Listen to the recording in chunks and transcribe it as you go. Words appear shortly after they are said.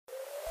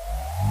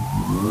Today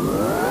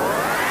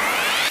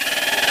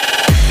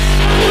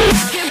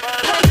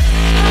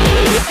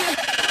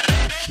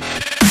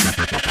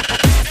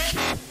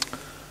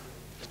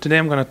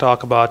I'm going to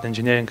talk about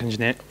engineering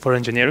for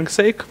engineering's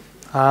sake.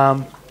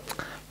 My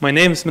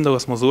name is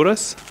Mindaugas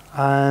Mozūras,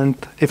 and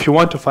if you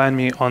want to find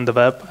me on the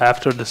web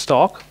after this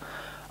talk,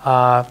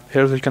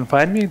 here you can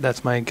find me.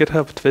 That's my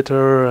GitHub,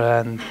 Twitter,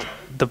 and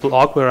the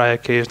blog where I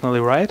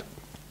occasionally write.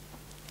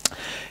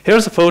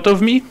 Here's a photo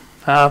of me.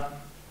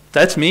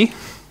 That's me.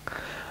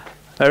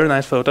 Very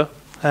nice photo.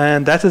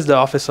 And that is the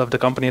office of the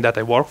company that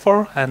I work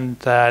for, and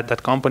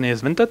that company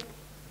is Vinted.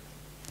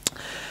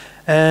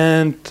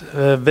 And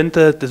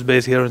Vinted is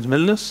based here in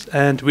Vilnius,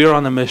 and we're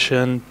on a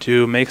mission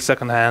to make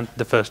secondhand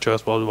the first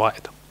choice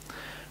worldwide.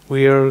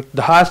 We're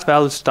the highest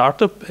valued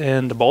startup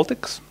in the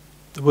Baltics,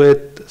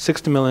 with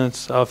 60 million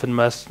of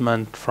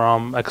investment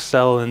from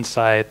Excel,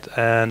 Insight,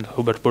 and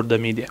Hubert Burda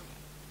Media.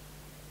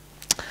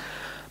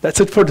 That's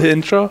it for the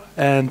intro,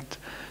 and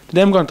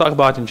today I'm going to talk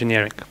about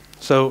engineering.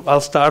 So I'll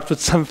start with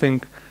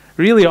something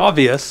really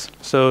obvious.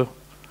 So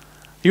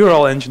you're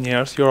all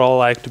engineers, you all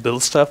like to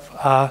build stuff.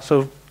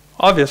 So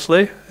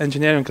obviously,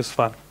 engineering is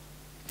fun.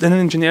 And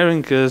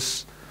engineering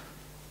is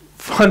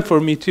fun for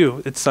me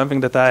too. It's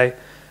something that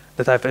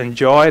I've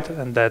enjoyed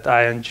and that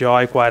I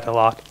enjoy quite a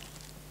lot.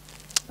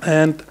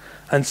 And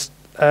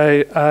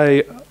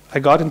I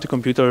got into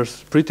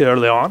computers pretty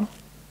early on.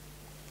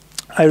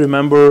 I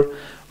remember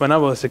when I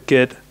was a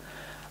kid,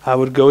 I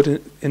would go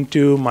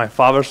into my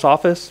father's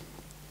office,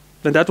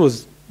 and that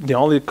was the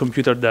only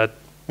computer that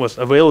was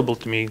available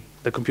to me,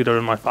 the computer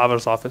in my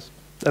father's office.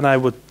 And I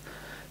would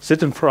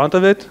sit in front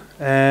of it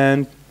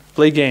and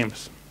play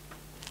games.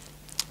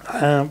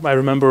 I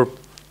remember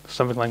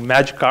something like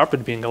Magic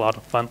Carpet being a lot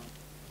of fun.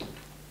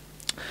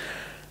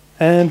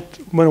 And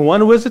when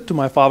one visit to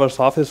my father's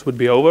office would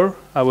be over,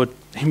 I would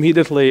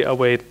immediately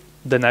await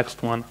the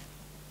next one.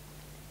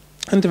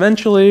 And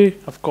eventually,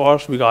 of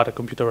course, we got a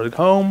computer at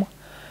home,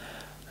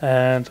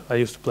 and I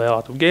used to play a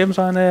lot of games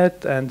on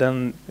it, and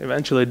then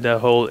eventually the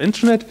whole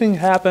internet thing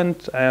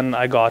happened, and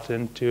I got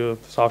into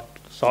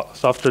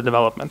software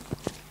development.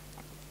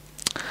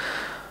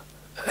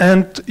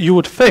 And you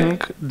would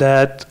think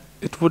that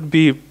it would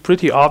be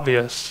pretty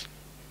obvious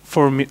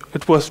for me.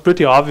 It was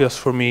pretty obvious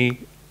for me.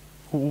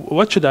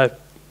 What should I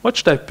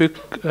pick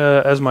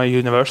as my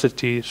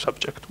university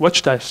subject? What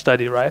should I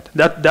study? Right.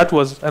 That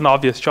was an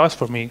obvious choice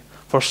for me,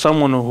 for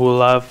someone who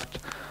loved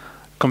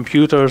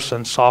computers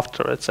and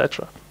software,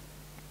 etc.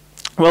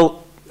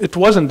 Well, it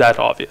wasn't that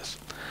obvious,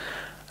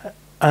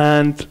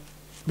 and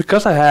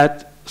because I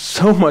had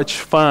so much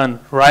fun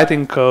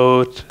writing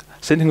code,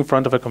 sitting in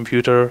front of a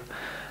computer.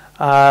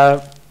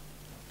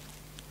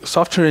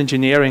 Software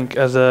engineering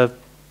as a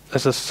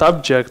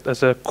subject,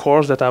 as a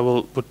course that I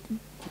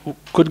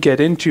could get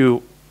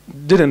into,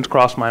 didn't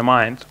cross my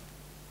mind.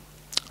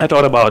 I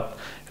thought about,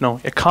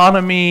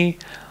 economy,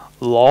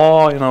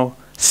 law,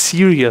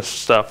 serious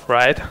stuff,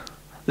 right?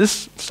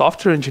 This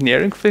software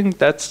engineering thing,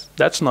 that's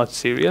not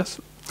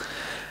serious.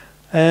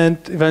 And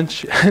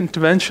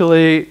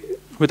eventually,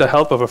 with the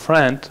help of a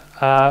friend,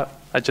 I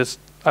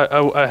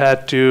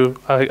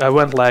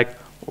went like,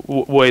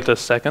 wait a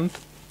second.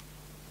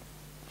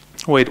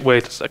 Wait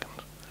a second.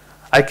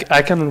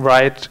 I can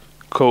write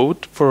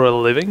code for a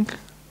living?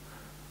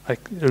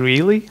 Like,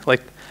 really?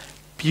 Like,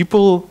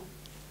 people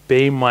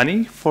pay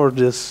money for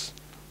this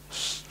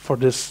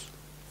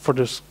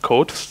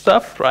code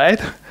stuff,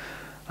 right?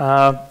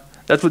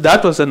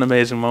 That was an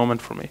amazing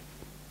moment for me.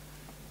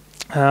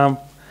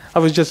 I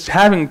was just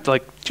having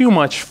like too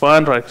much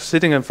fun, like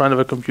sitting in front of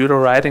a computer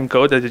writing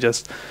code that it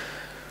just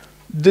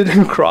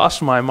didn't cross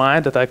my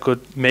mind that I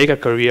could make a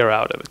career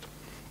out of it.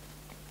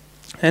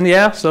 And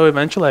yeah, so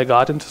eventually I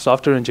got into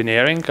software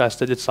engineering. I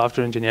studied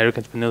software engineering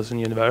at Vilnius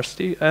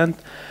University, and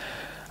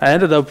I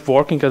ended up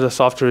working as a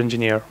software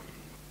engineer.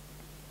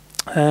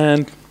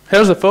 And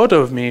here's a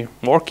photo of me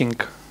working.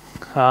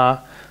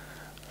 And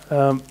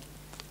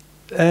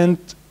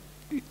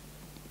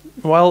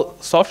while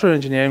software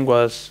engineering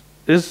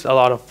is a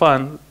lot of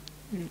fun,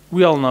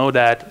 we all know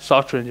that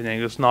software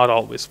engineering is not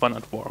always fun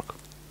at work.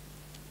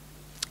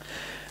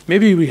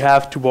 Maybe we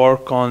have to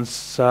work on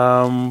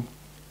some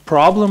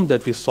problem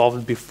that we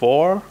solved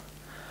before.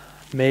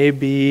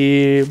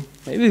 Maybe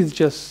it's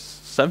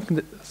just something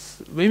that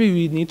maybe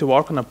we need to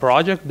work on a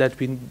project that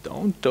we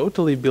don't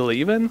totally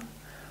believe in,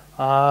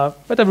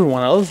 but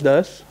everyone else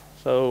does.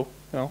 So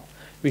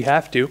we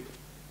have to.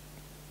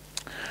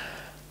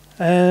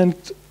 And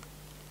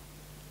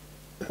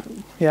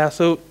yeah,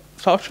 so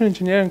software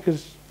engineering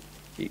is,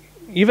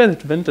 even at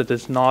Vinted,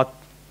 is not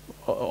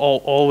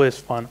always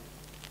fun.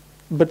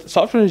 But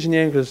software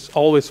engineering is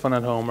always fun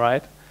at home,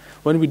 right?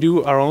 When we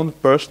do our own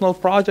personal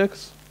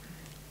projects,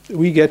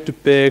 we get to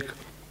pick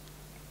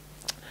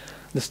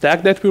the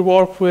stack that we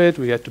work with,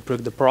 we get to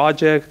pick the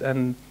project,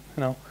 and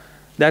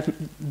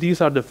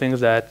these are the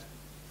things that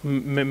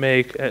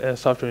make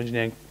software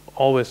engineering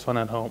always fun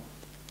at home.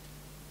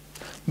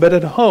 But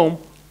at home,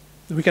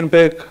 we can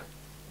pick,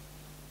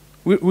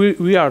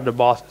 we are the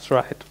bosses,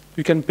 right?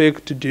 We can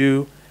pick to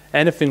do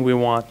anything we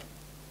want.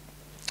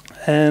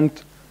 And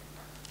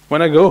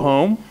when I go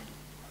home,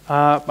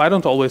 I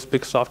don't always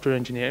pick software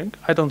engineering.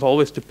 I don't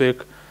always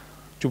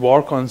to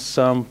work on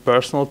some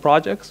personal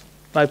projects.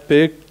 I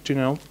pick,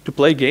 to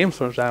play games,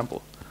 for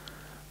example,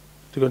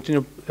 to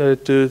continue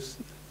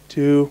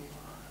to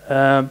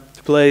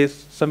play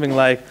something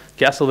like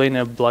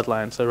Castlevania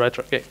Bloodlines, a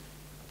retro game.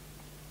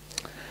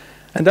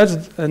 And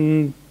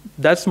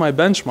that's my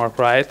benchmark,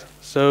 right?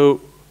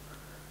 So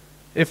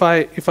if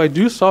I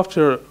do a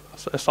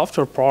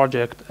software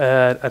project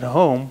at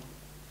home,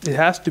 it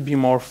has to be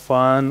more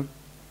fun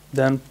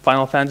than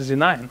Final Fantasy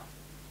IX.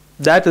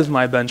 That is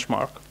my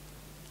benchmark.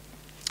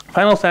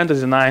 Final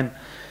Fantasy IX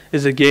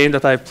is a game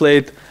that I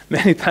played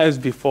many times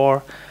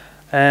before,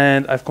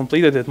 and I've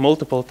completed it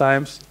multiple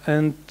times,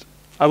 and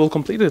I will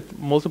complete it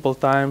multiple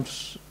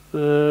times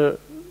in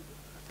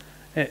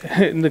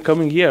the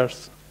coming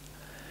years.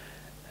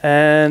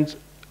 And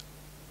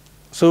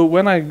so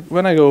when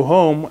I go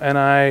home and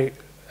I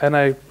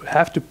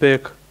have to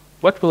pick,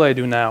 what will I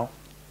do now?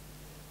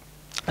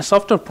 A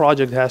software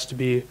project has to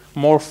be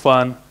more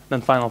fun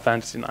than Final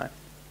Fantasy IX.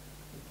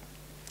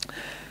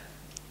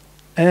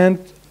 And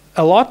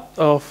a lot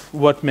of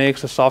what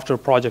makes a software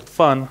project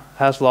fun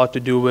has a lot to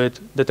do with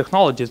the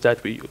technologies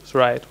that we use,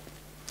 right?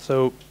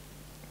 So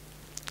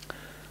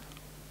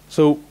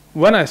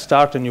when I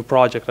start a new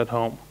project at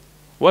home,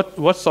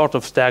 what sort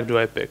of stack do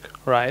I pick,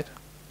 right?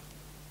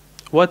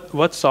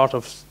 What sort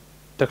of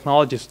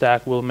technology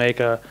stack will make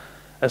a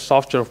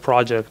software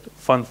project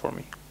fun for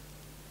me?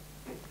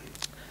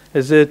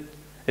 Is it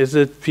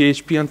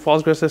PHP and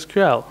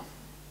PostgreSQL,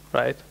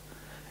 right?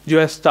 Do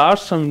I start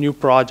some new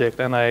project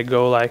and I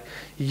go like,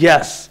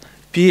 yes,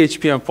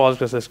 PHP and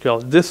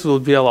PostgreSQL, this will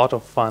be a lot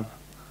of fun,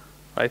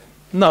 right?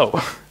 No,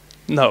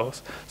 no.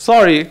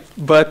 Sorry,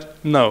 but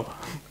no.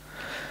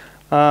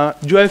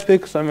 Do I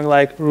pick something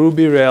like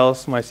Ruby,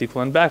 Rails,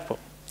 MySQL, and Backbone?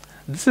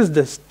 This is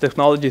the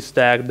technology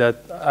stack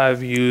that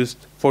I've used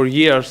for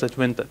years at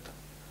Vinted.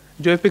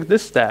 Do I pick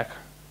this stack?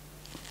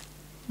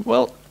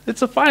 Well,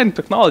 it's a fine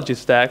technology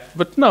stack,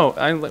 but no,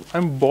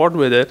 I'm bored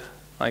with it.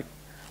 Like,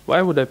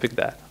 why would I pick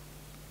that?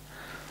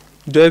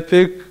 Do I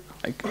pick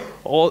like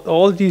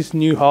all these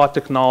new hot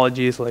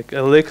technologies like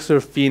Elixir,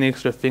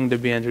 Phoenix,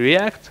 RefingDB, and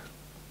React?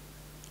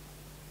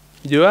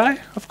 Do I?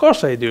 Of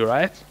course I do,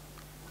 right?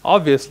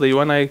 Obviously,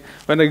 when I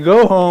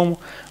go home,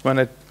 when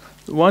I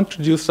want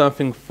to do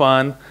something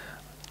fun,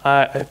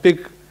 I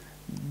pick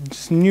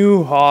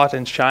new, hot,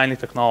 and shiny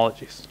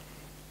technologies.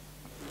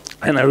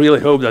 And I really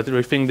hope that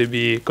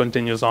RefingDB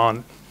continues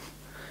on,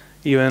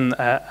 even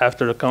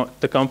after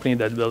the company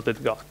that built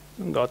it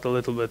got a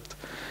little bit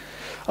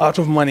out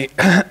of money.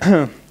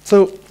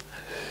 So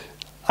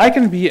I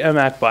can be a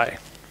magpie.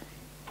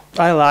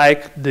 I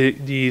like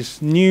these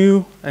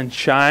new and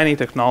shiny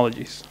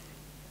technologies.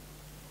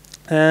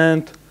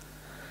 And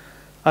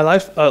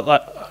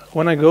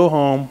when I go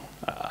home,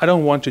 I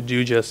don't want to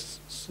do just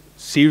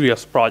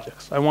serious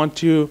projects. I want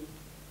to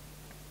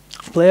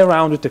play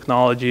around with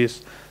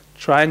technologies,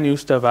 try new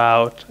stuff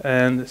out,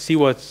 and see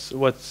what's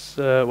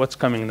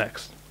coming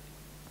next.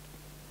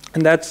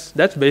 And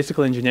that's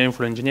basically engineering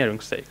for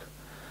engineering's sake.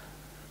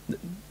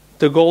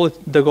 The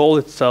goal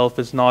itself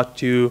is not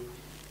to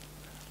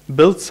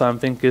build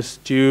something, is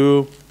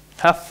to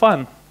have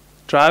fun,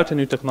 try out a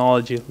new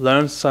technology,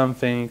 learn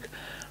something,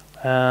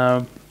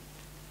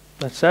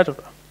 etc.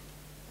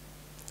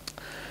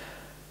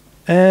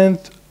 And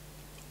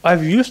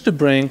I've used to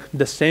bring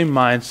the same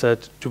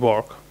mindset to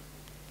work,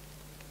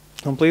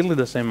 completely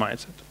the same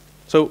mindset.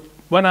 So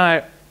when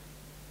I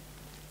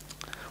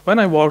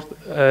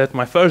worked at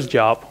my first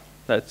job,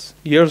 that's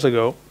years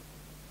ago,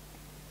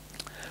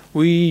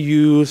 we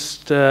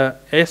used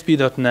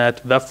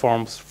ASP.NET web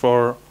forms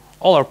for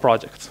all our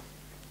projects.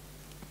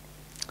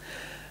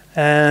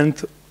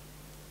 And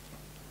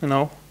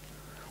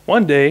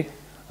one day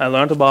I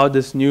learned about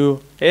this new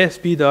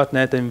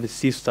ASP.NET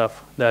MVC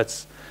stuff.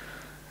 That's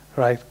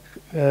right.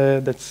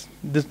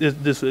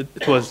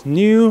 It was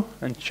new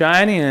and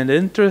shiny and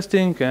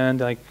interesting,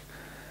 and like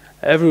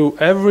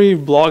every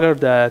blogger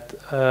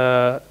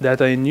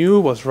that I knew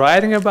was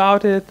writing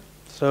about it.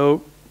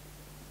 So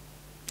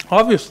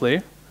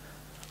obviously,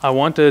 I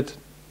wanted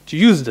to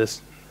use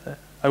this.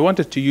 I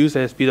wanted to use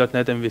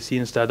ASP.NET MVC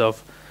instead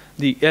of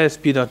the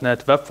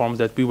ASP.NET web forms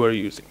that we were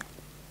using.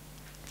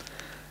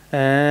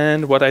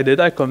 And what I did,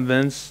 I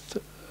convinced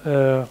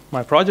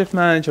my project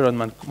manager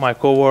and my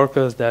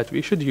coworkers that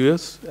we should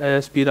use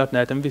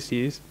ASP.NET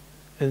MVCs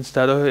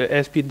instead of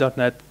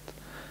ASP.NET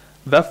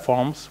web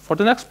forms for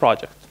the next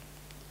project.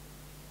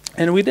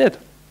 And we did.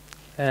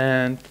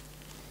 And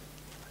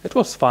it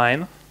was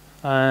fine.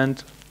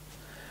 But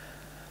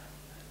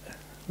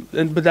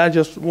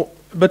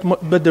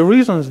the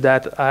reasons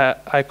that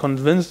I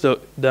convinced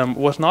them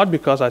was not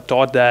because I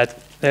thought that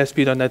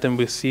ASP.NET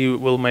MVC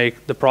will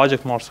make the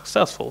project more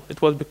successful.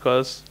 It was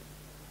because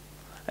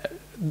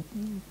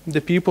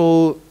the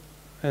people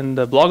in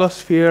the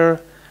blogosphere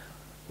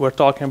were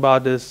talking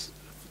about this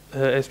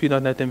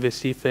ASP.NET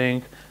MVC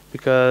thing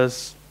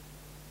because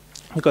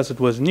it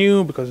was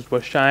new, because it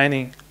was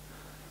shiny.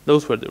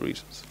 Those were the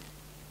reasons.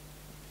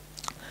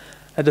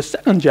 At the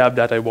second job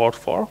that I worked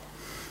for,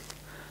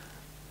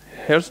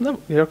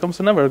 here comes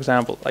another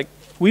example. Like,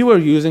 we were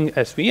using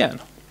SVN,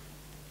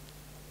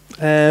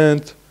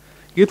 and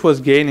Git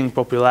was gaining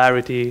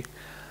popularity.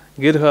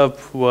 GitHub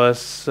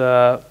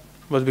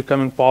was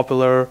becoming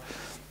popular.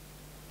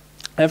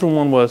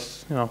 Everyone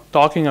was,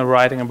 talking and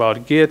writing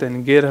about Git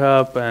and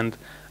GitHub, and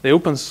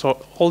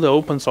all the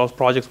open source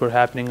projects were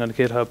happening on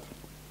GitHub.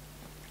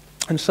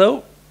 And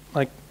so,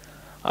 like,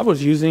 I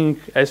was using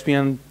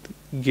SVN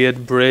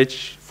Git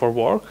bridge for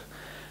work,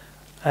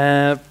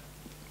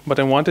 but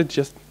I wanted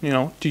just,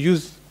 to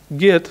use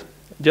Git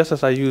just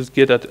as I use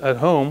Git at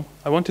home.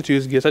 I wanted to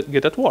use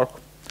Git at work.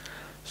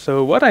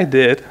 So what I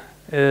did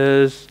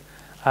is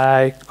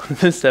I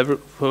convinced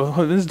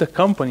the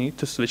company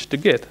to switch to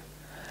Git.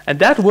 And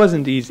that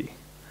wasn't easy.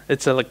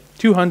 It's a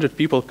 200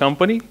 people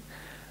company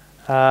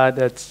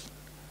that's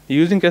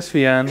using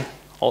SVN.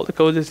 All the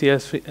code is in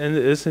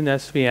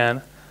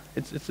SVN.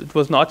 It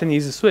was not an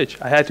easy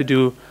switch. I had to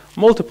do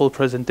multiple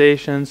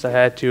presentations. I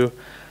had to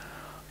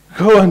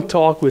go and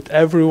talk with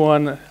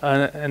everyone,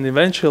 and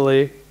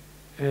eventually,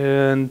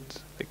 in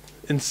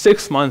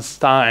 6 months'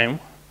 time,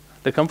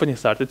 the company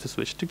started to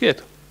switch to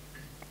Git.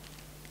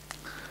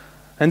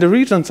 And the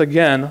reasons,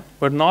 again,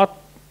 were not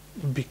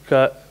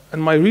because,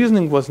 and my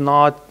reasoning was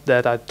not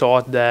that I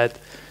thought that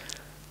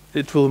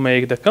it will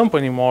make the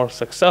company more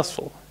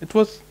successful. It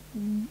was,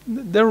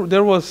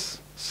 there was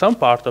some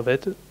part of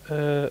it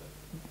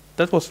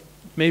that was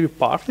maybe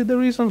partly the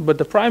reason, but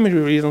the primary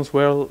reasons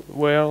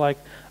were like,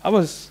 I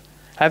was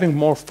having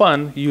more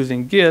fun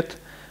using Git,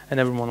 and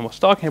everyone was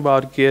talking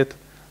about Git,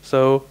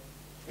 so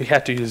we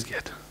had to use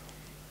Git.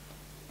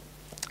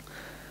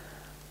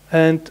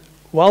 And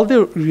while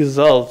the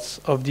results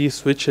of these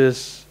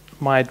switches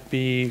might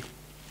be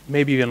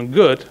maybe even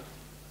good,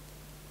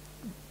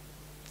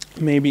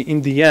 maybe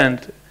in the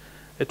end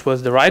it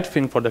was the right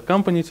thing for the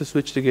company to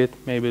switch to Git,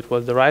 maybe it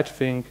was the right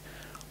thing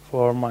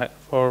for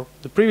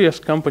the previous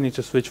company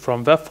to switch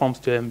from web forms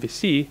to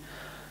MVC,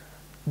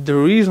 the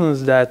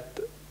reasons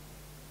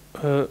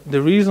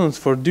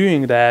for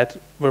doing that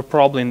were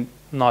probably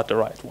not the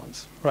right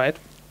ones, right?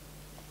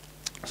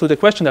 So the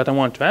question that I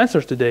want to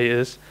answer today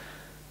is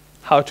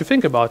how to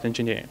think about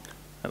engineering.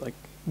 Like,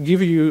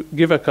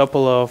 give a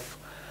couple of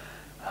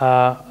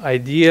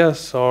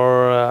ideas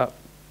or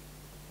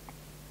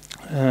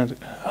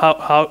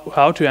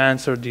how to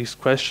answer these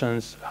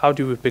questions. How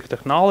do we pick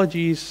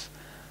technologies?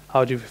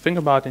 How do we think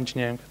about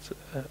engineering?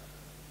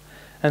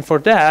 And for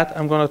that,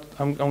 I'm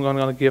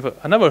gonna give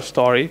another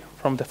story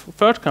from the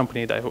third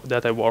company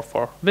that I work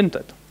for,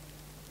 Vinted.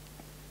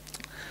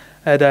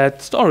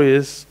 That story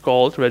is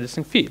called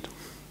Reducing Feed.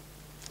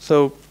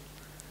 So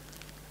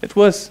it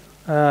was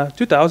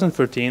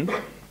 2013,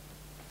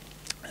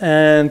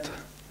 and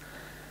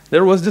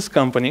there was this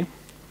company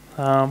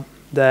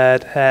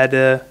that had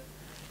a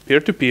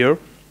peer-to-peer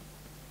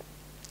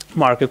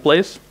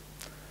marketplace,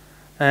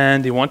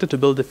 and they wanted to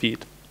build a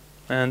feed.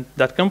 And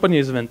that company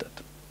is Vinted.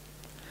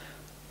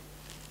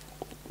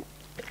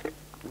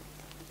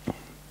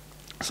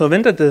 So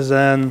Vinted is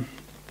an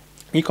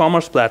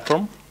e-commerce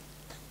platform,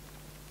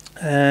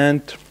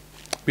 and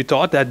we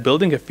thought that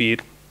building a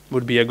feed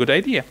would be a good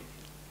idea.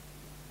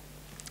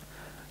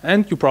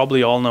 And you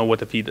probably all know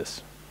what a feed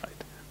is,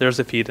 right? There's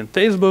a feed in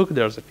Facebook,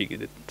 there's a feed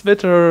in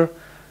Twitter.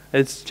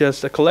 It's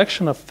just a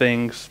collection of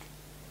things,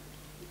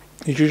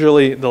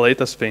 usually the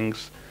latest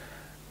things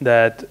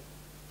that,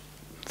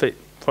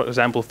 for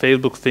example,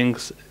 Facebook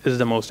thinks is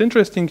the most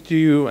interesting to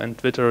you, and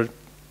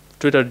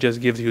Twitter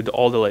just gives you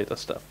all the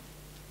latest stuff.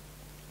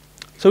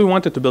 So we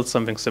wanted to build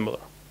something similar.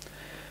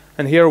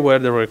 And here were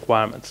the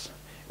requirements.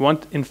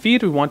 In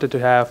feed, we wanted to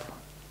have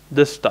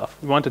this stuff.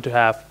 We wanted to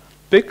have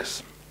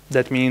picks.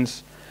 That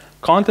means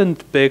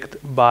content picked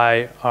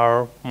by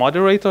our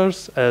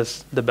moderators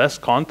as the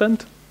best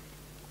content.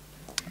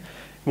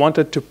 We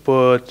wanted to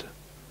put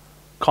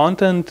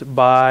content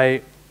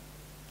by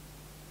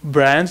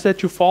brands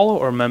that you follow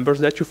or members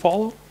that you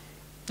follow.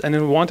 And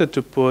then we wanted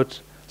to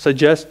put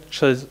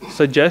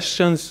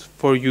suggestions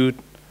for you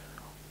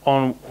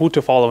on who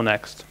to follow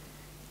next.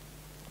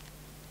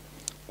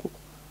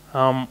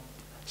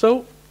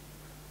 So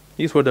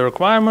these were the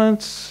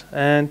requirements,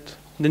 and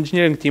the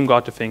engineering team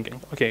got to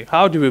thinking, okay,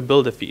 how do we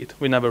build a feed?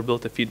 We never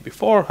built a feed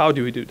before. How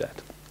do we do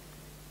that?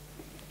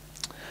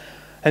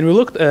 And we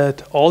looked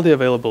at all the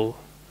available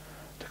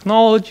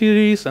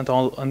technologies and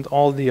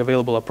all the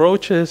available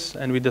approaches,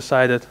 and we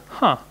decided,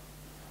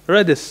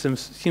 Redis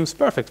seems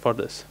perfect for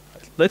this.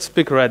 Let's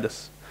pick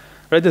Redis.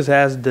 Redis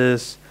has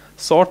this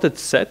sorted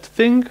set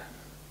thing,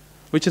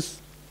 which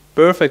is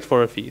perfect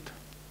for a feed,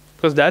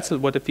 because that's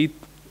what a feed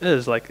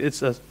is. Like,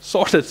 it's a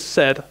sorted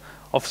set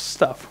of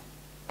stuff.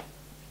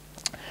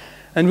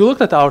 And we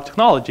looked at our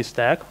technology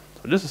stack.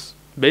 So this is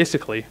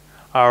basically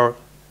the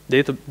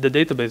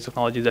database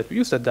technology that we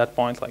used at that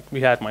point. Like,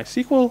 we had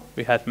MySQL,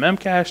 we had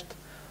Memcached.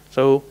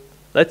 So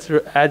let's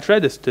add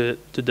Redis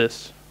to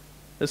this.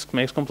 This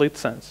makes complete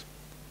sense.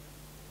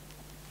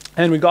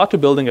 And we got to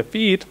building a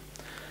feed.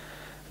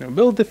 And we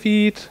built the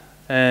feed,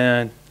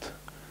 and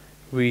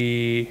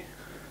we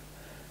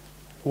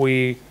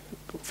we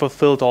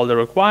fulfilled all the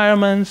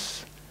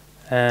requirements,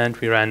 and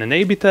we ran an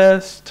A/B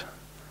test,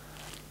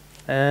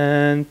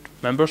 and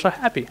members are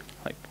happy.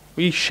 Like,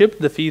 we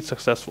shipped the feed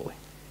successfully.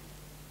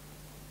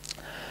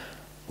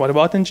 What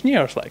about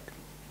engineers? Like,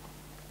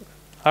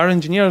 are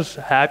engineers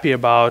happy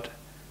about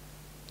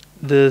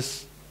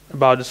this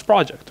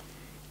project?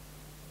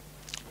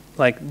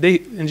 Like,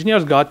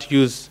 engineers got to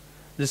use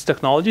this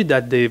technology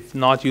that they've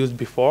not used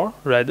before,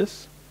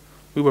 Redis.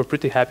 We were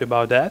pretty happy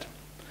about that.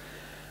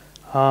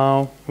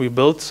 We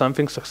built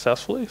something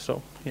successfully,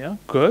 so yeah,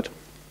 good.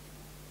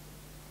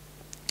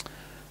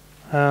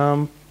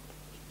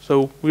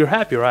 So we're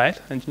happy, right?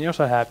 Engineers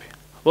are happy.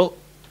 Well,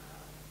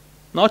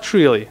 not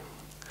really.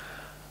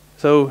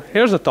 So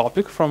here's a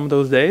topic from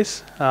those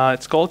days.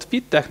 It's called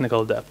feed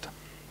technical debt.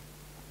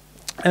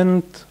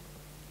 And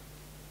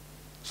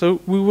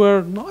so we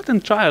were not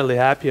entirely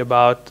happy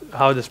about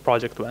how this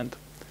project went.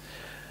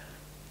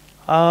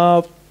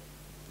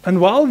 And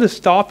while this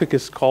topic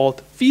is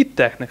called feed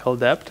technical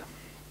debt,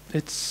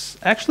 it's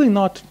actually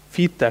not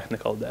feed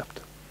technical debt.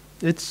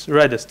 It's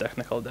Redis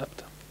technical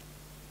debt.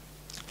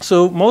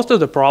 So most of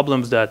the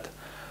problems that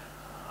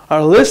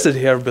are listed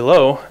here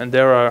below, and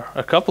there are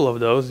a couple of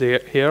those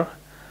here,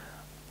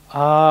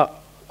 are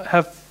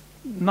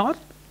not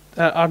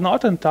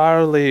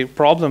entirely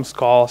problems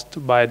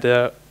caused by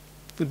the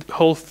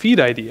whole feed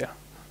idea.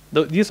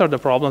 These are the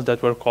problems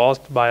that were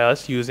caused by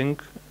us using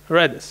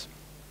Redis.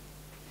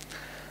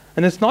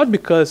 And it's not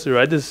because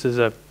Redis is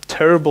a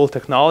terrible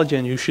technology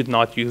and you should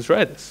not use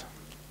Redis.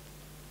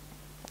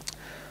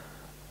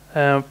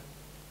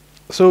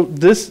 So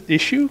this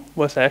issue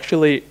was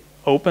actually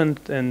opened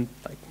in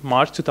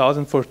March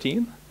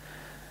 2014.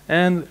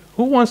 And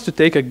who wants to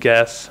take a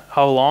guess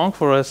how long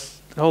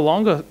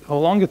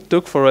it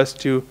took for us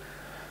to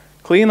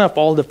clean up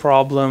all the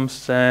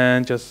problems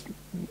and just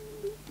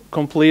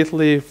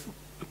completely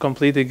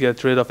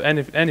get rid of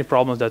any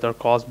problems that are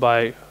caused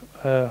by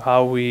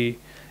how we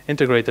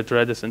integrated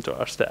Redis into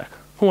our stack?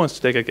 Who wants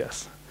to take a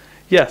guess?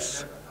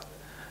 Yes.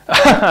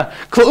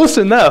 Close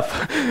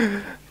enough.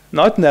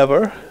 Not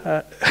never.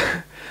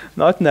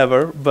 Not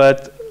never,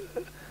 but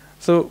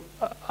so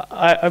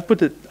I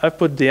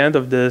put the end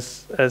of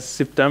this as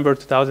September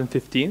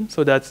 2015,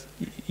 so that's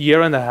a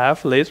year and a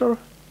half later.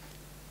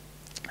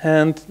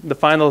 And the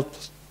final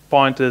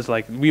point is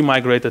like we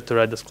migrated to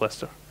Redis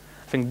cluster.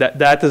 I think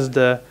that is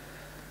the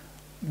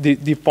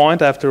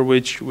point after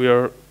which we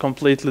are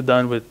completely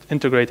done with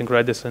integrating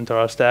Redis into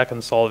our stack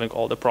and solving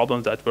all the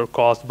problems that were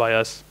caused by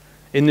us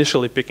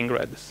initially picking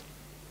Redis.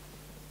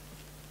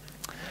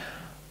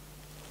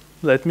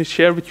 Let me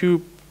share with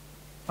you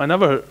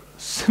another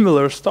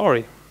similar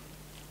story.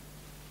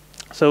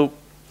 So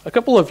a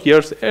couple of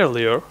years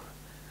earlier,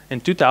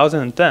 in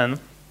 2010,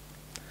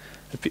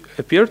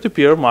 a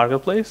peer-to-peer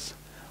marketplace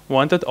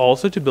wanted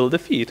also to build a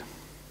feed.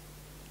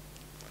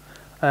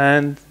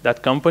 And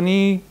that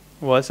company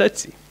was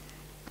Etsy.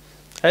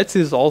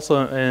 Etsy is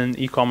also an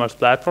e-commerce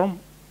platform.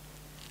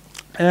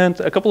 And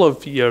a couple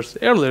of years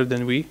earlier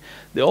than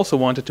they also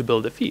wanted to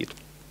build a feed.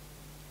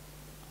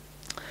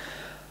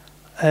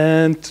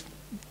 And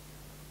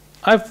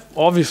I've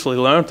obviously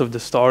learned of the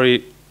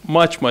story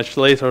much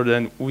later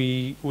than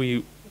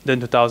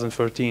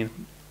 2013.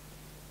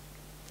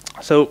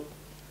 So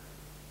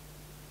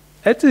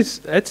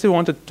Etsy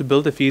wanted to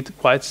build a feed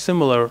quite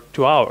similar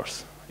to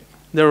ours.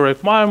 Their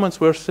requirements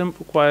were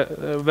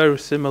very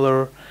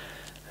similar,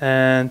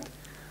 and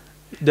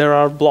there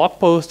are blog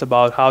posts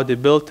about how they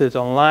built it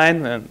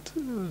online, and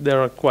they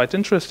are quite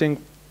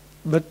interesting.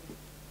 But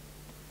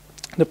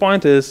the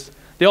point is,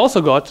 they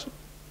also got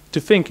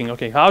to thinking,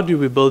 okay, how do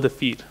we build a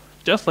feed?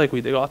 Just like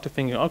they got to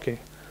thinking, okay,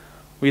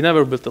 we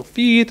never built a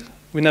feed.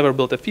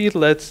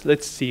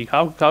 Let's see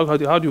how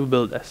do we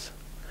build this?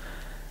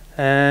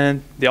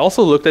 And they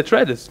also looked at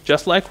Redis,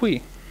 just like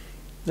we,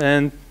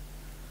 and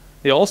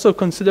they also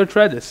considered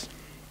Redis.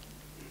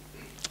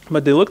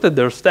 But they looked at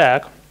their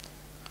stack.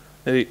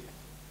 They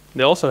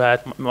also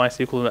had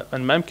MySQL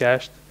and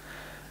Memcached,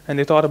 and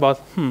they thought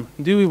about,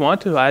 do we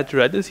want to add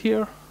Redis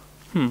here?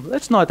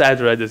 Let's not add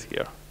Redis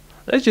here.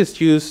 Let's just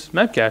use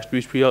Memcached,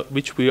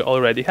 which we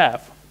already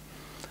have.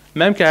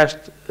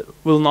 Memcached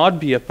will not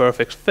be a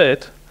perfect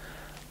fit,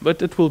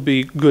 but it will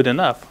be good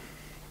enough.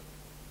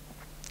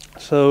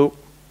 So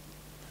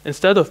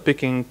instead of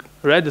picking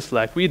Redis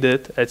like we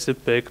did, Etsy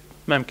picked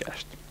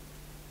Memcached.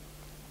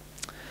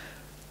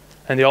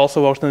 And they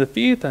also worked on the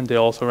feed, and they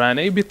also ran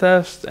A/B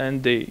tests,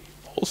 and they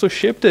also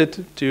shipped it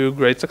to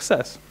great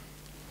success.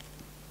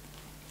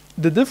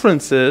 The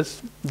difference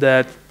is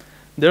that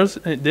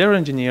their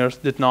engineers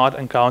did not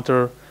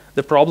encounter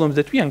the problems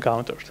that we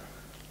encountered.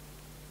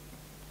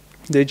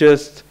 They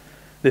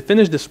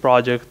finished this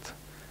project,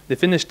 they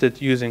finished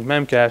it using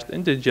Memcached,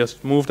 and they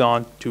just moved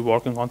on to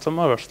working on some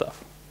other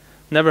stuff.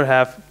 Never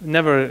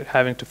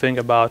having to think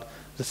about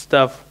the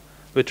stuff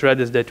with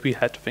Redis that we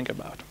had to think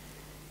about.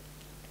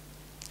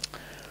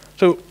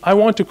 So I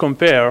want to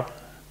compare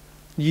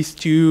these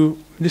two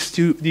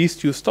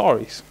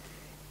stories,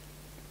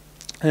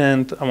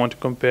 and I want to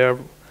compare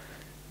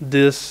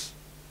this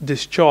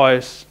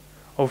choice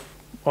of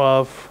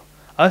of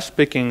us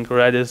picking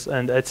Redis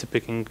and Etsy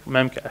picking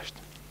Memcached.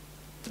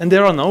 And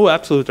there are no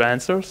absolute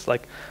answers.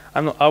 Like,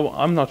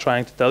 I'm not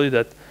trying to tell you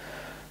that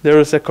there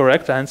is a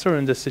correct answer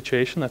in this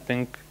situation. I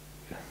think,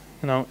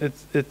 you know,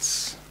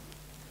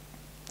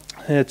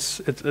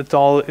 it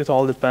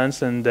all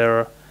depends, and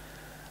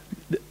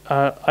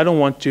I don't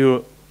want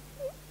to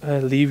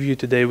leave you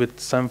today with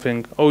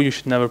something. Oh, you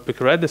should never pick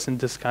Redis in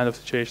this kind of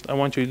situation. I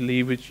want to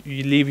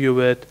leave you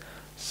with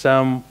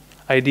some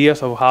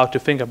ideas of how to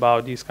think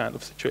about these kind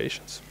of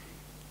situations.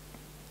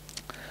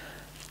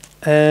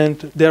 And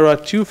there are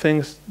two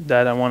things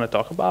that I want to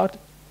talk about.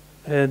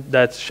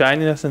 That's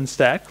shininess and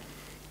stack.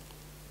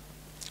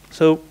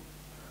 So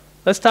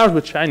let's start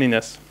with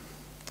shininess.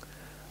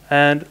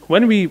 And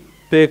when we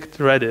picked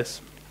Redis,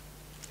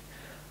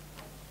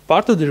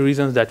 part of the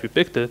reasons that we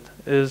picked it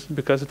is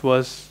because it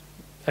was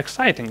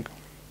exciting.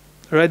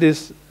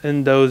 Redis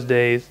in those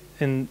days,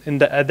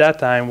 at that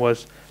time,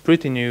 was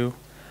pretty new,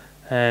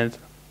 and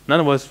none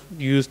of us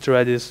used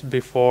Redis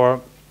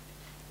before,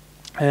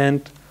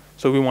 and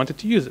so we wanted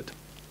to use it.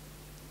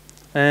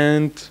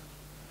 And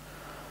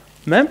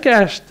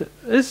Memcached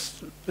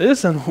is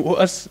and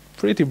was a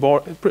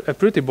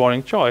pretty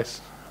boring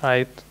choice,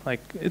 right?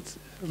 Like,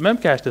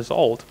 Memcached is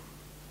old.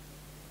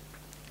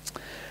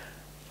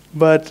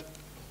 But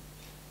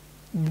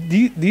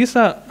these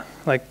are,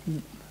 like,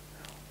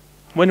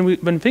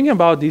 when thinking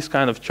about these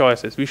kind of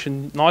choices, we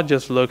should not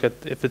just look at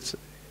if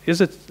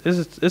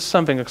is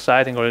something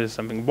exciting or is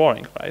something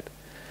boring, right?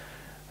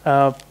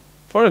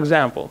 For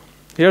example,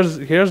 here's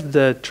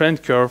the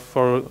trend curve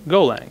for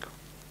Golang.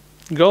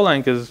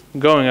 Golang is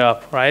going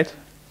up, right?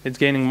 It's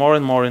gaining more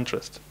and more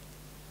interest.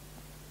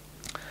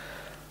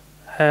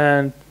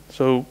 And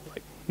so,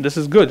 like, this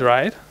is good,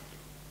 right?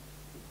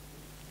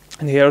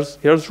 And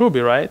here's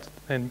Ruby, right?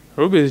 And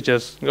Ruby is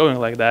just going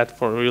like that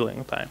for a really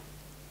long time.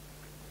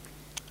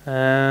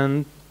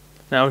 And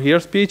now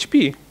here's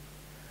PHP.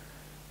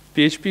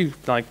 PHP,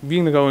 like,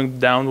 going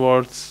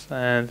downwards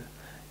and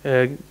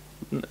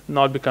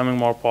not becoming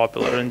more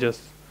popular, and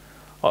just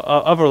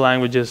other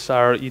languages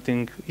are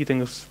eating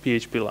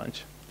PHP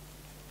lunch,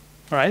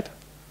 right?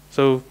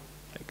 So,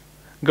 like,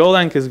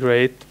 Golang is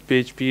great,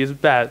 PHP is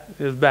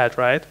bad,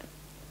 right?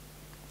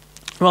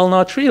 Well,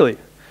 not really,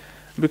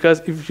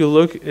 because if you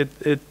look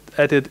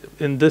at it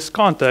in this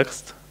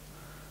context,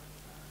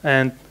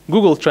 and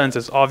Google Trends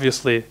is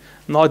obviously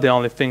not the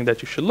only thing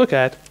that you should look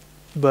at,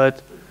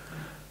 but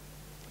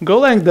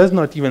Golang does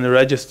not even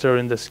register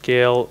in the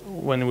scale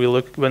when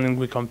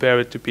we compare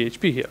it to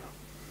PHP here.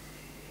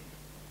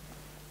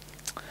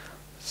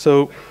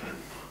 So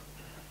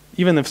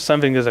even if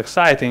something is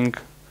exciting,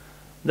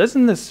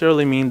 doesn't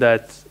necessarily mean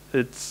that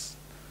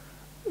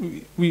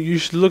you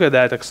should look at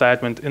that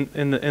excitement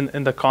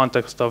in the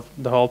context of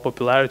the whole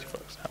popularity, for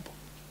example.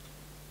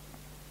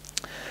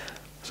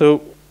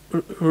 So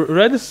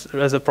Redis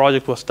as a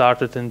project was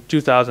started in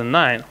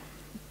 2009,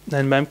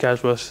 and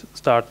Memcached was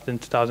started in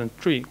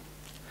 2003.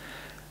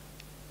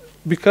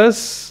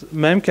 Because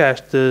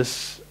Memcached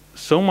is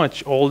so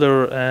much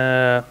older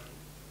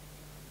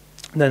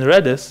than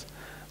Redis,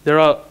 there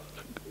are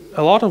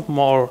a lot of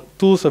more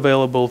tools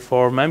available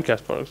for Memcached,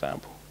 for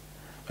example.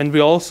 And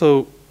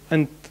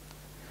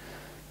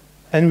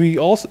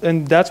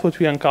that's what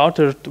we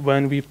encountered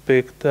when we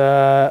picked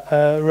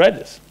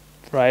Redis,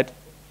 right?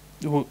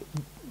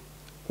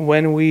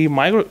 When we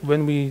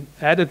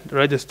added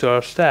Redis to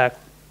our stack,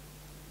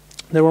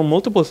 there were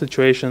multiple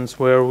situations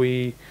where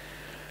we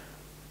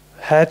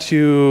had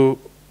to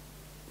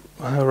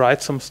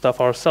write some stuff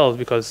ourselves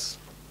because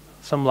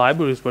some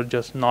libraries were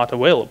just not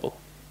available.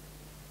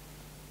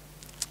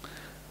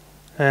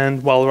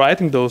 And while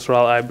writing those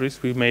raw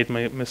libraries, we made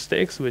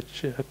mistakes,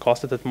 which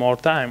costed us more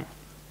time.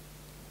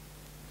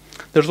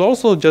 There's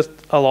also just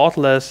a lot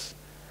less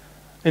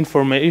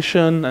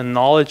information and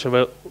knowledge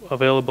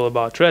available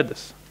about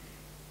Redis.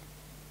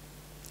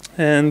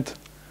 And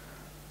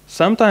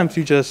sometimes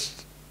you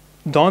just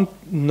don't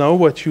know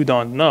what you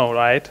don't know,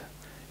 right?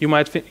 You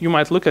might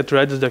look at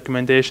Redis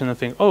documentation and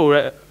think,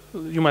 oh,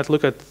 you might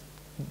look at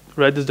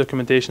Redis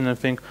documentation and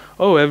think,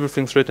 oh,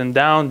 everything's written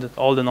down, that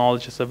all the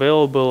knowledge is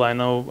available. I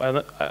know,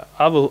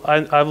 I will.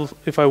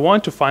 If I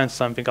want to find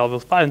something, I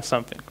will find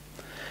something.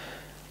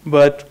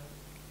 But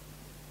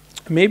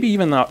maybe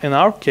even in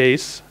our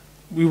case,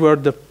 maybe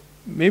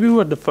we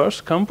were the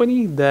first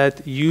company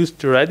that used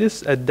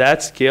Redis at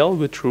that scale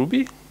with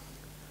Ruby.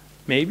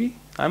 Maybe,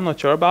 I'm not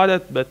sure about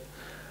it, but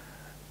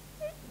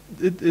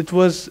it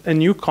was a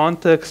new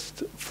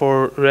context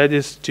for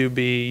Redis to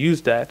be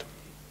used at.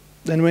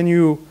 And when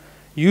you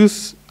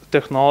use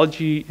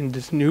technology in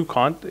these new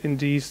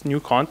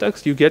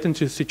contexts, you get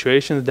into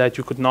situations that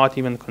you could not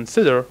even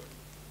consider.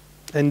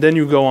 And then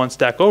you go on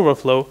Stack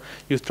Overflow,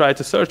 you try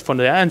to search for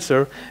the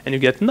answer, and you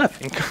get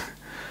nothing.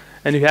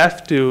 And you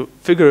have to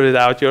figure it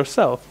out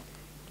yourself.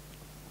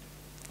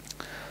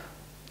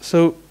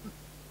 So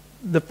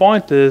the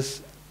point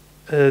is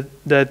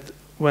that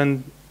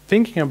when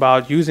thinking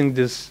about using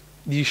these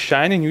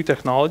shiny new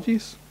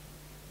technologies,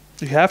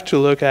 you have to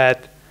look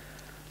at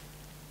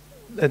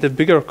the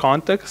bigger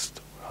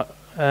context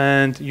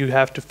and you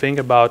have to think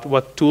about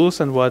what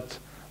tools and what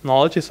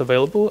knowledge is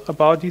available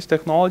about these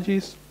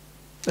technologies.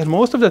 And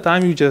most of the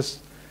time, you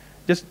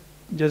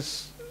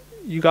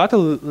you got to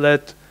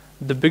let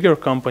the bigger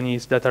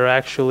companies that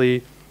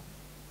actually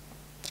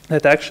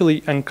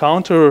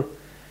encounter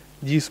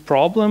these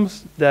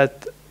problems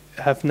that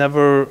have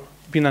never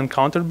been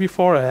encountered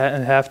before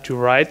and have to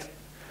write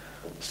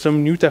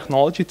some new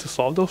technology to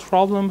solve those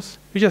problems.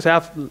 You just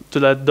have to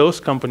let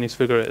those companies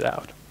figure it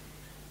out.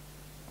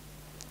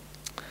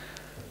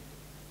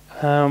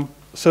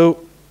 So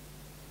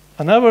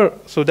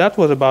that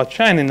was about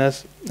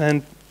shininess,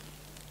 and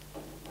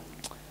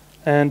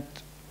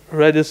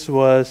Redis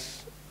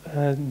was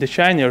the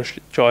shinier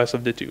choice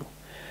of the two.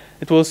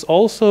 It was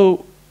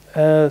also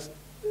a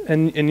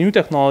new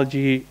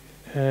technology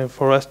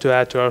for us to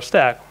add to our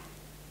stack.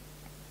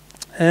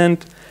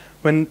 And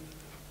when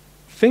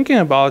thinking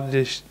about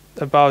this,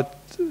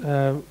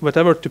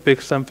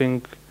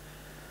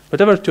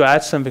 whether to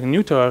add something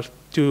new to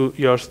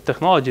your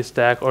technology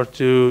stack or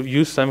to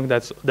use something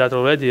that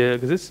already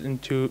exists in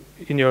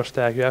your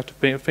stack, you have to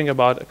think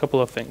about a couple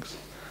of things.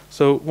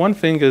 So one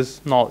thing is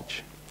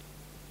knowledge.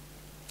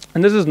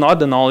 And this is not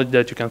the knowledge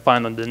that you can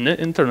find on the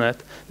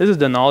internet. This is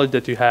the knowledge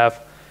that you have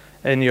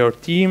in your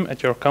team,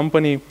 at your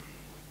company.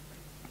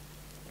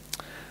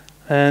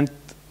 And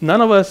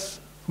none of us,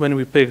 when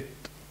we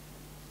picked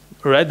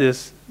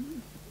Redis,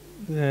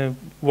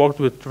 worked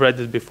with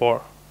Redis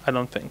before, I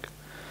don't think.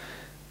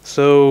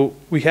 So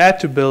we had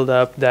to build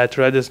up that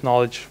Redis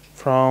knowledge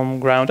from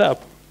ground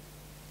up.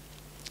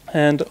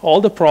 And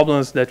all the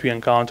problems that we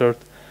encountered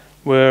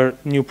were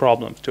new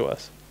problems to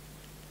us.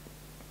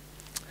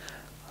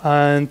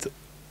 And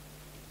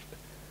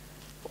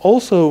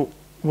also,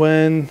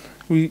 when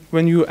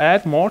you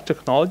add more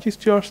technologies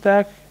to your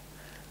stack,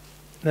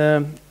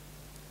 the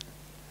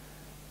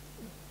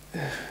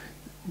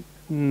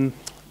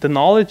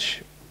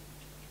knowledge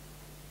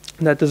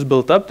that is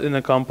built up in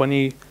a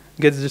company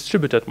gets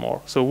distributed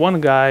more. So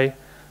one guy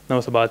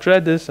knows about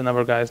Redis,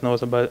 another guy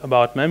knows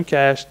about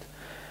Memcached,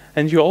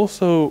 and you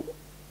also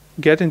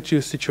get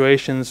into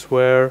situations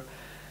where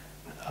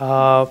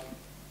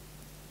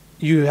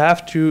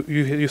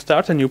you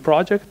start a new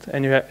project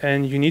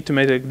and you need to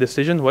make a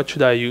decision, what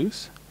should I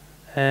use?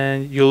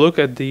 And you look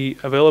at the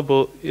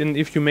available, and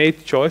if you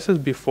made choices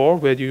before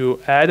where you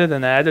added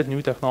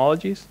new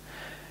technologies,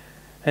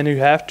 and you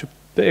have to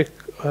pick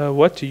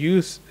what to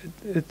use,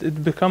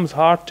 it becomes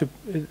hard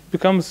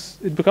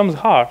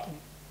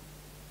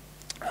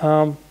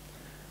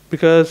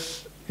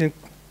because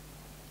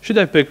should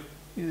I pick?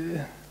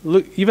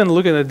 Even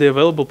looking at the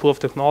available pool of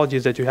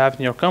technologies that you have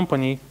in your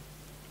company,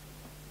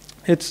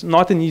 it's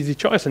not an easy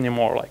choice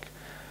anymore. Like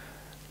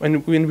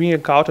when we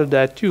encountered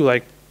that too,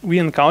 like we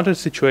encountered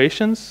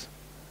situations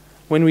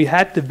when we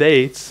had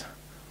debates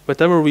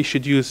whether we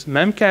should use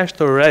Memcached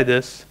or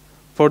Redis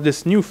for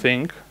this new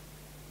thing,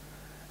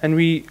 and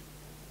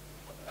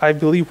I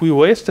believe we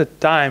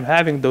wasted time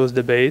having those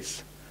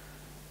debates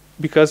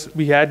because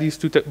we had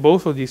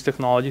both of these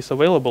technologies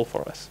available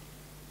for us.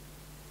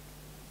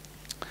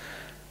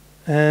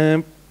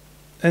 And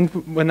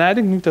when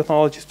adding new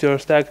technologies to our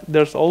stack,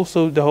 there's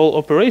also the whole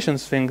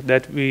operations thing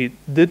that we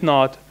did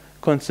not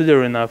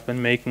consider enough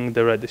when making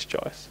the Redis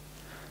choice.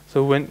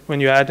 So when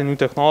you add a new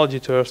technology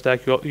to our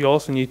stack, you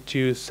also need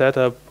to set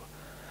up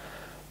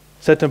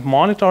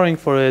monitoring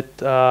for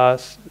it,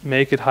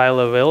 make it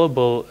highly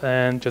available,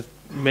 and just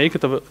make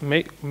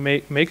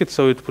it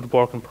so it would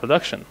work in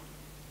production.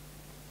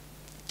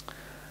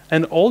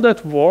 And all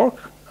that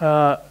work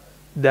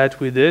that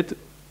we did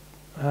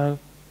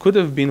could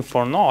have been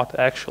for naught,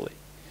 actually.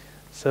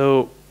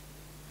 So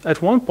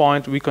at one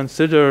point, we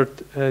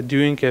considered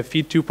doing a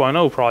Feed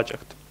 2.0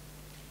 project.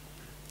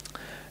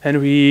 And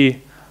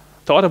we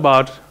thought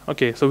about,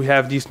 okay, so we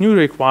have these new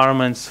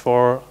requirements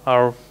for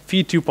our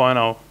Feed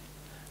 2.0.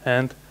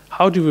 And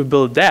how do we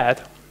build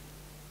that?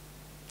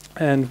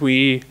 And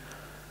we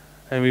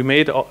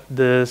made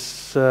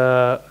this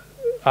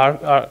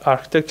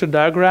architecture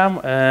diagram,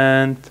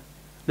 and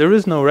there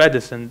is no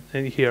Redis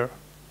in here.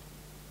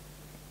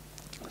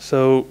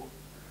 So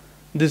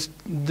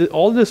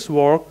all this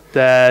work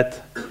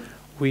that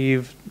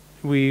we've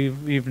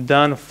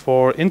done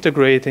for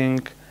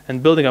integrating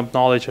and building up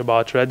knowledge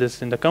about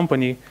Redis in the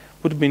company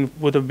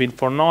would have been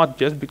for naught,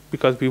 just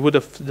because we would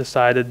have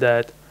decided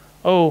that,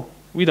 oh,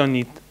 we don't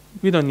need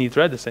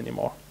Redis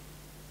anymore.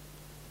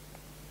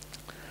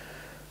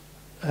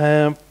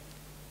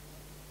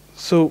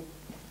 So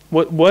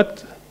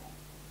what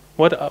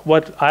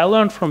I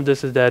learned from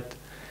this is that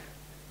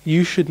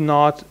you should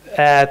not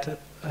add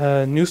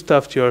new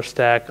stuff to your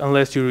stack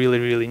unless you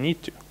really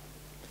need to,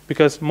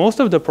 because most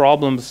of the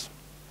problems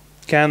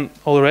can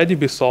already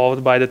be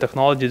solved by the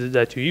technology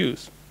that you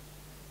use.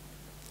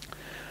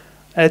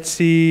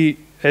 Etsy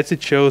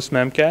chose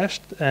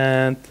Memcached,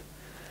 and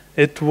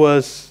it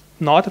was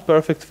not a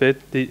perfect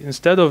fit.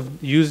 Instead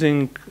of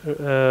using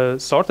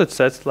sorted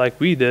sets like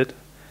we did,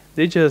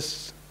 they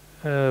just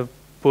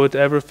put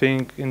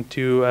everything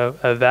into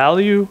a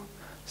value,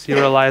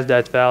 serialized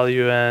that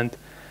value, and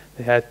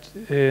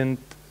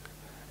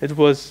it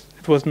was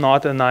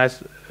not a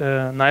nice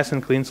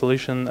and clean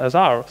solution as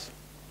ours,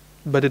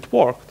 but it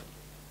worked.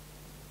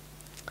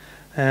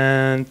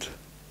 And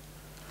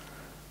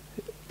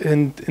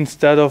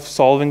instead of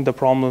solving the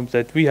problems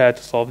that we had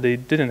to solve, they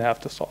didn't have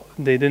to solve.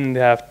 They didn't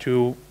have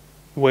to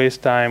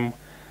waste time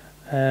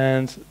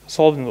and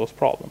solving those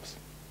problems.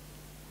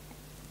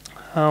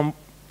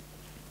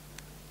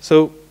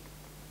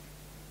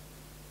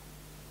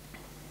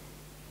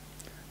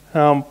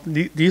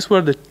 These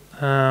were the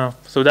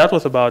so that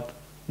was about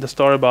the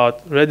story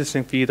about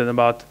Redising feed and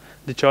about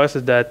the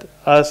choices that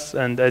us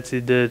and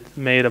Etsy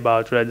made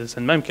about Redis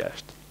and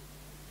memcached.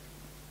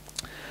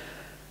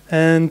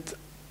 And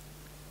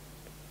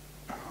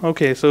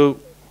okay, so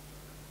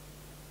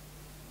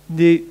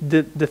the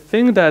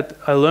thing that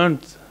I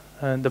learned,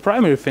 the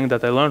primary thing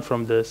that I learned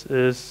from this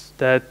is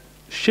that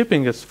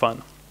shipping is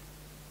fun.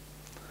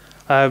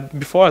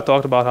 Before I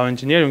talked about how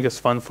engineering is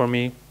fun for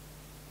me,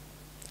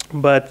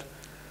 but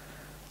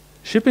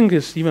shipping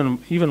is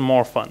even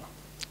more fun.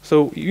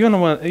 So even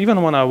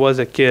when I was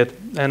a kid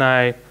and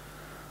I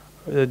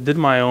did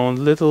my own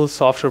little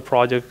software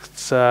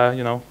projects,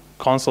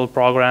 console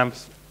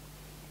programs,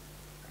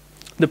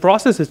 the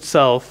process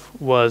itself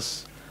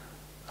was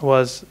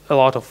a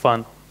lot of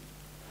fun.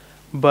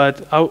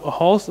 But I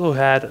also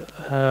had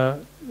a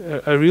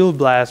real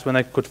blast when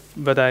I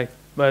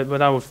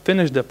would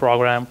finish the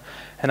program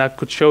and I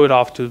could show it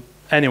off to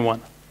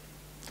anyone.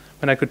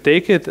 When I could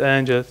take it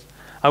and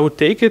I would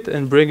take it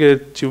and bring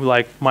it to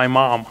like my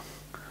mom.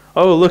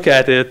 Oh, look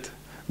at it,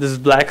 this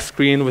black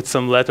screen with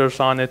some letters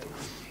on it.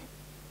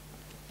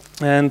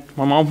 And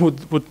my mom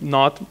would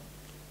not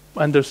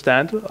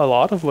understand a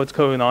lot of what's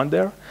going on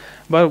there,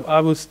 but I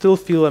would still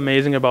feel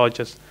amazing about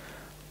just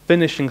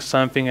finishing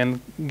something and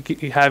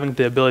having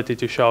the ability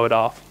to show it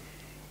off.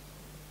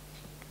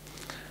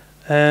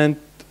 And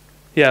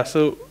yeah,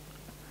 so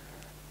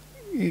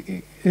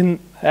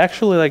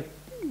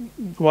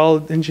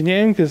while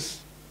engineering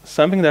is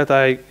something that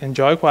I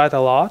enjoy quite a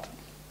lot,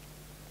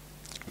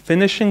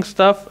 finishing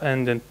stuff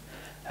and then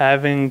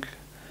having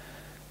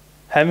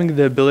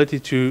the ability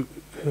to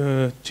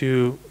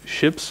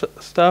ship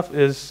stuff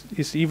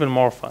is even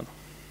more fun.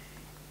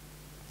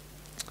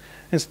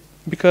 It's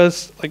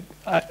because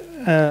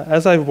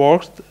as I've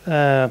worked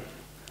and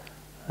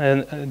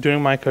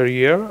during my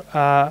career,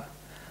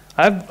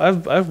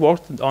 I've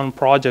worked on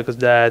projects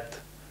that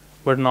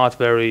were not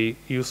very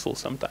useful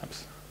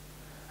sometimes.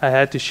 I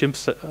had to ship,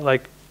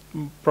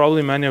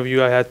 probably many of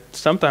you, I had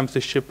sometimes to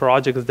ship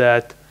projects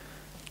that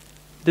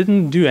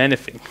didn't do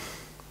anything.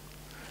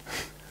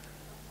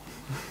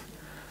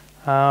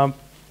 So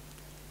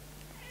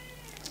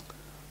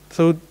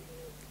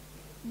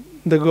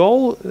the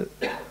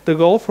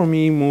goal for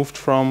me moved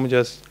from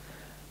just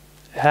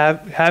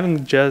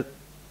the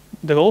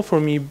goal for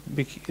me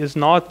is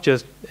not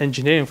just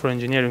engineering for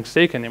engineering's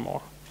sake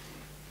anymore.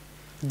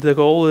 The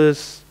goal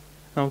is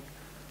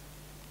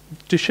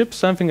to ship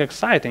something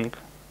exciting.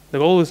 The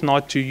goal is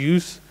not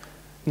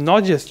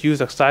just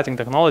use exciting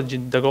technology.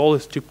 The goal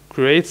is to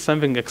create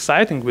something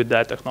exciting with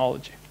that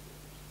technology.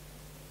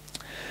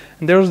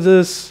 And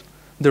there's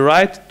the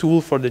right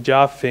tool for the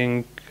job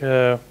thing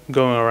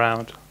going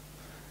around.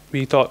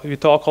 We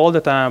talk all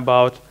the time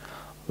about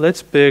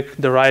let's pick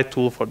the right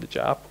tool for the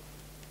job.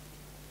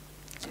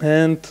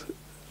 And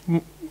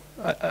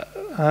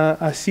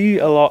I see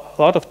a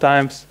lot of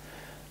times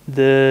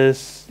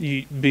this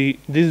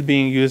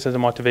being used as a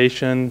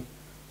motivation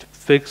to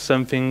fix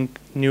something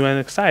new and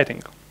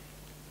exciting.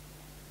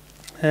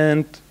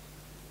 And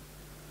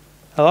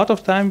a lot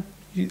of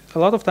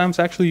times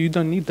actually you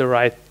don't need the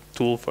right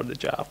tool for the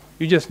job.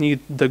 You just need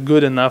the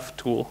good enough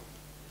tool.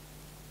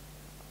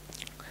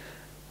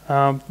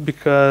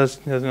 Because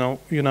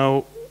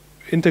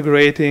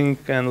integrating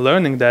and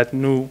learning that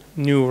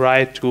new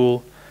right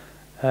tool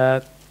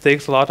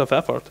takes a lot of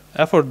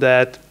effort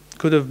that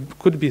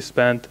could be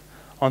spent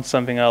on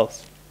something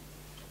else.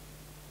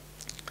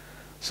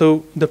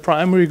 So the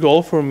primary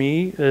goal for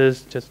me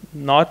is just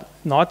not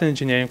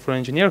engineering for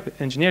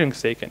engineering's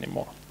sake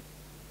anymore.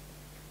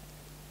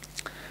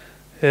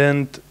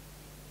 And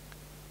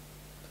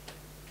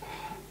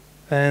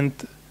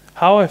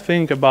how I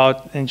think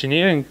about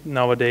engineering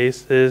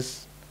nowadays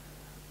is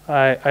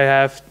I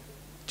have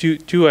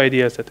two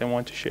ideas that I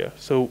want to share.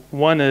 So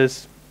one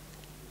is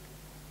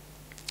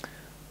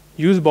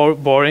use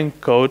boring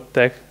code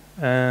tech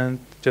and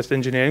just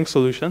engineering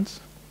solutions,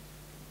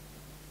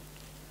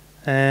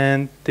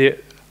 and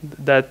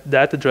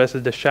that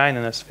addresses the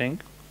shininess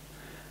thing.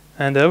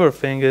 And the other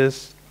thing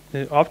is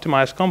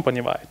optimize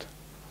company-wide.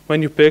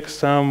 When you pick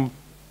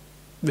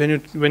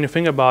when you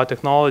think about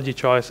technology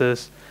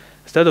choices,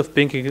 instead of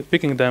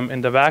picking them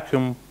in the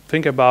vacuum,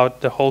 think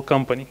about the whole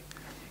company.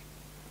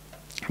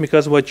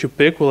 Because what you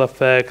pick will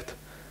affect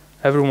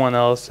everyone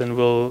else and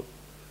will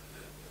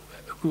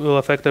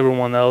affect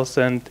everyone else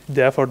and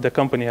the effort the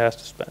company has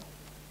to spend.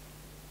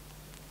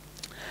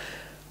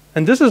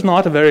 And this is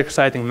not a very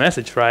exciting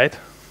message, right?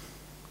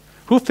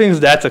 Who thinks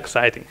that's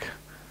exciting?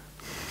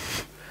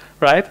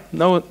 right?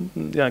 No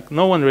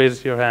one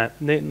raises your hand.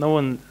 No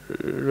one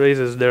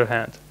raises their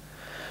hand.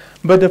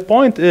 But the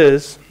point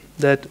is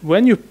that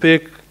when you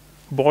pick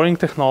boring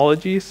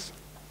technologies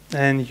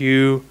and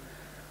you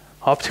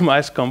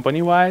optimize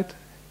company-wide,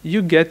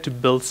 you get to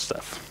build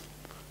stuff.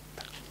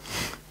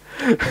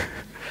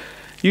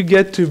 You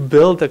get to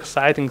build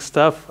exciting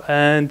stuff,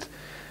 and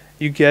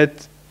you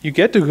get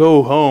to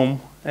go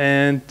home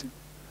and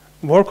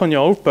work on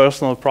your own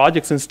personal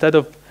projects instead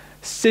of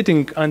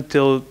sitting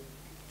until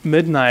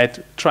midnight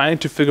trying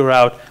to figure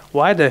out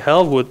why the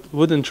hell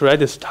wouldn't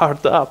Redis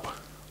start up.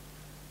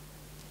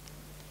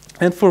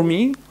 And for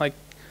me, like,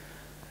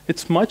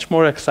 it's much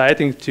more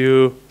exciting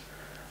to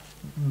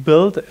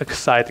build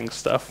exciting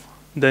stuff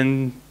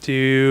than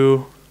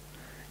to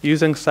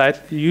use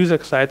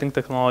exciting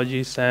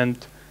technologies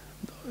and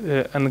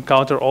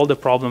encounter all the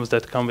problems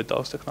that come with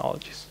those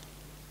technologies.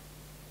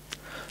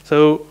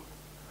 So,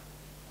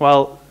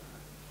 while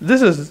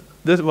this is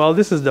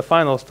the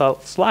final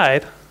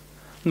slide,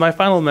 my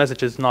final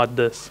message is not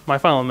this. My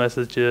final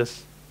message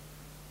is,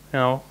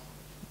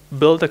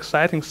 build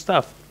exciting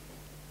stuff.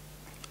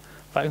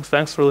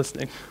 Thanks for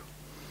listening.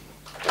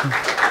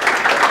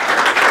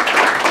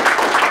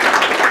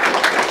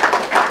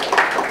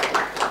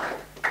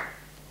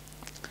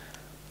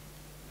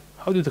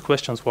 How do the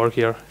questions work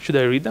here? Should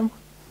I read them?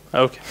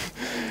 Okay.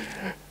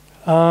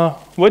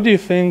 What do you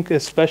think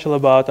is special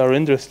about our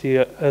industry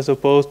as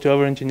opposed to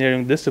other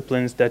engineering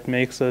disciplines that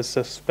makes us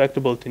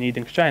susceptible to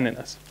needing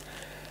shininess?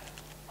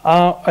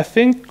 I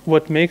think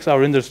what makes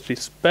our industry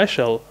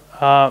special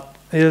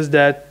is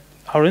that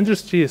our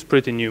industry is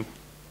pretty new.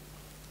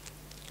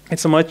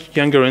 It's a much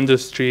younger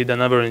industry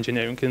than other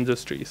engineering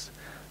industries.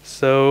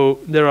 So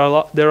there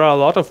are a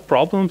lot of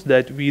problems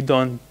that we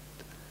didn't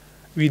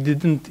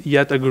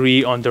yet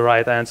agree on the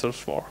right answers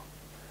for.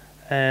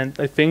 And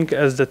I think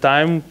as the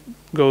time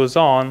goes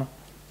on,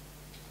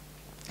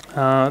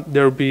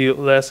 there will be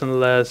less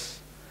and less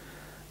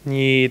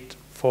need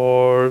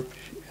for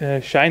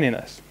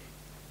shininess.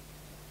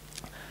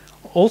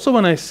 Also,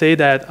 when I say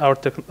that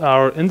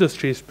our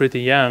industry is pretty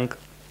young,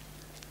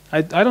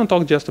 I don't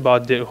talk just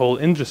about the whole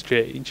industry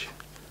age.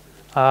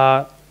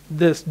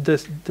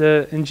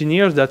 The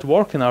engineers that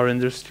work in our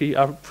industry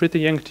are pretty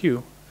young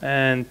too,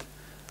 and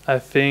I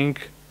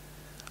think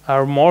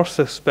are more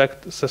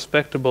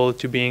susceptible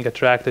to being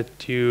attracted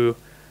to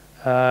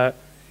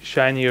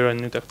shinier and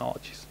new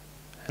technologies.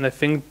 And I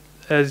think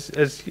at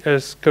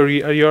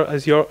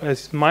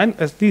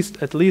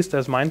least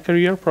as my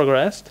career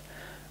progressed,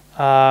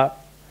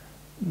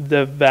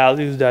 the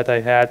values that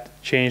I had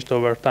changed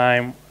over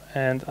time,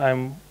 and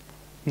I'm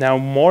now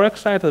more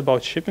excited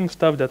about shipping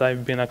stuff that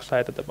I've been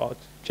excited about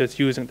just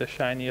using the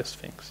shiniest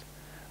things.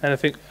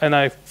 And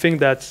I think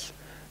that's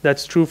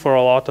true for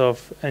a lot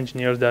of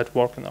engineers that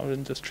work in our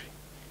industry.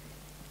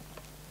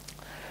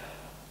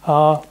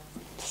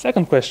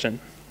 Second question.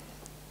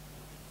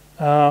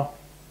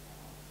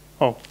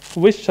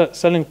 Which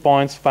selling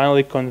points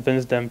finally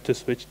convinced them to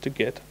switch to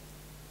Git?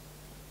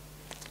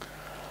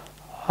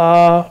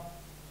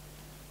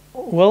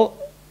 Well,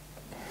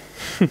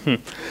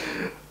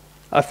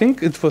 I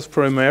think it was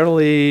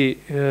primarily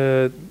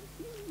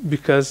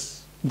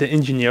because the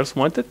engineers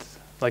wanted.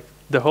 Like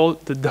the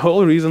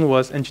whole reason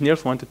was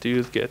engineers wanted to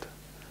use Git,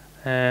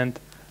 and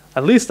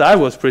at least I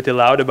was pretty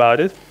loud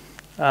about it.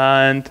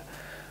 And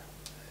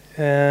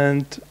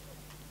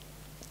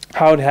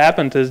how it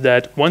happened is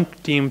that one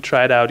team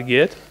tried out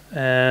Git,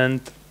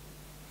 and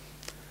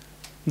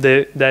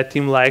that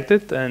team liked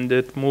it, and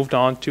it moved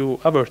on to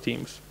other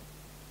teams.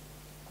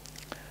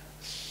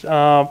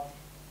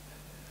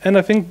 And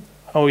I think,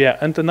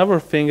 and another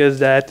thing is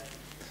that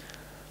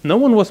no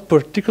one was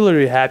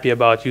particularly happy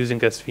about using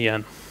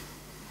SVN.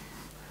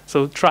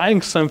 So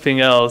trying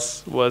something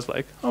else was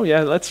like,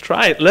 let's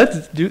try it.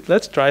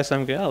 Let's try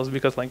something else,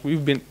 because like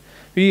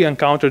we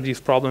encounter these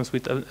problems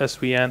with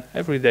SVN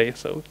every day.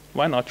 So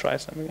why not try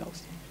something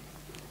else?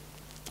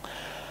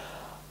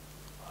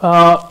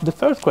 The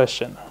third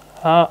question: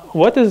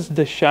 what is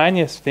the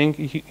shiniest thing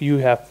you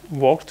have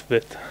worked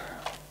with?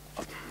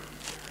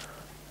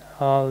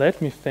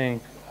 Let me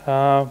think.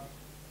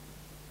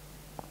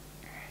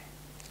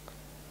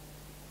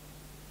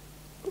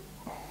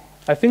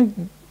 I think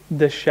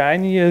the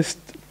shiniest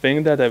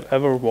thing that I've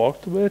ever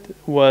worked with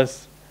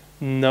was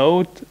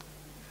Node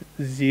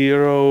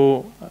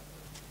 0.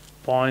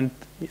 I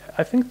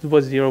think it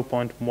was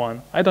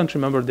 0.1. I don't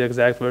remember the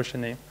exact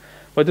version name,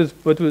 but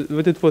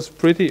it was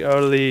pretty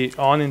early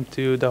on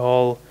into the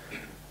whole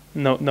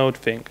Node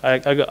thing.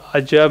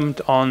 I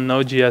jumped on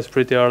Node.js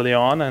pretty early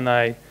on, and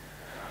I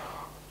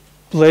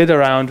played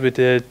around with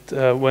it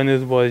when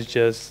it was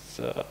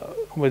just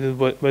when it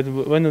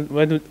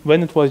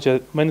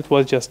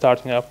was just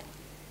starting up.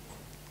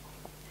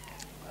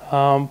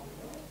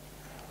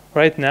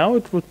 Right now,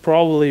 it would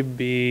probably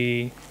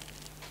be.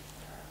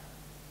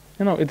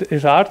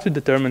 It's hard to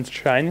determine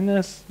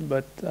shininess,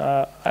 but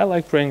I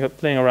like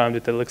playing around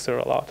with Elixir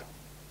a lot,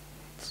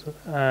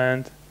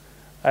 and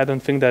I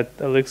don't think that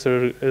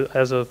Elixir,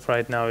 as of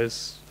right now,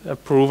 is a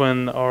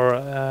proven or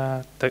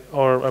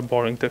a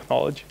boring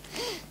technology.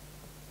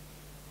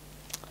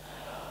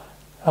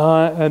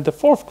 And the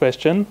fourth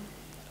question,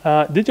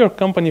 did your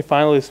company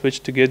finally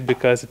switch to Git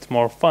because it's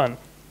more fun?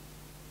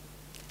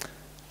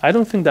 I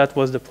don't think that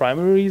was the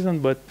primary reason,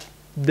 but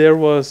there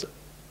was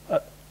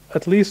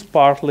at least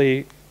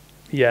partly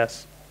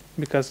yes,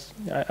 because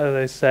as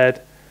I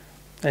said,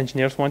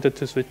 engineers wanted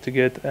to switch to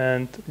Git,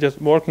 and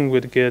just working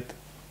with Git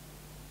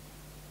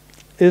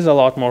is a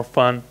lot more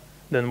fun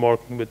than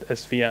working with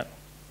SVN.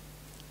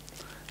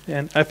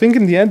 And I think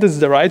in the end it's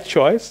the right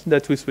choice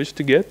that we switched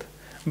to Git,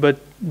 but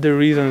the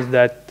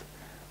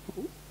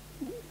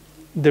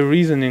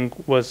reasoning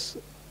was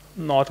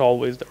not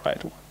always the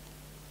right one.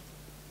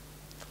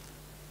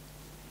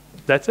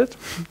 That's it.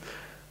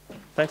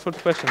 Thanks for the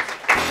questions.